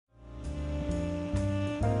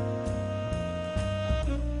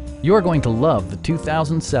You're going to love the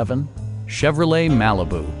 2007 Chevrolet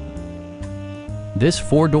Malibu. This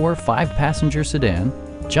four-door, five-passenger sedan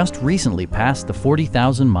just recently passed the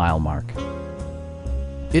 40,000-mile mark.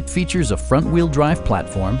 It features a front-wheel drive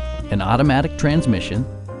platform, an automatic transmission,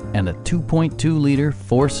 and a 2.2-liter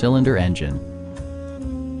four-cylinder engine.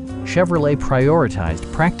 Chevrolet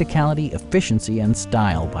prioritized practicality, efficiency, and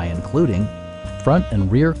style by including front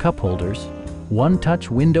and rear cup holders,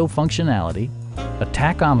 one-touch window functionality, a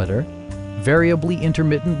tachometer, variably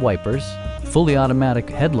intermittent wipers, fully automatic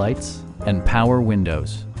headlights, and power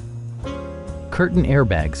windows. Curtain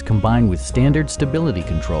airbags combine with standard stability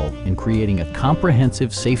control in creating a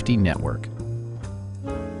comprehensive safety network.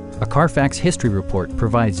 A Carfax history report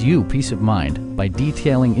provides you peace of mind by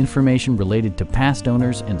detailing information related to past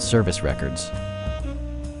owners and service records.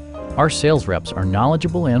 Our sales reps are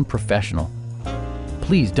knowledgeable and professional.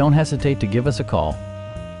 Please don't hesitate to give us a call.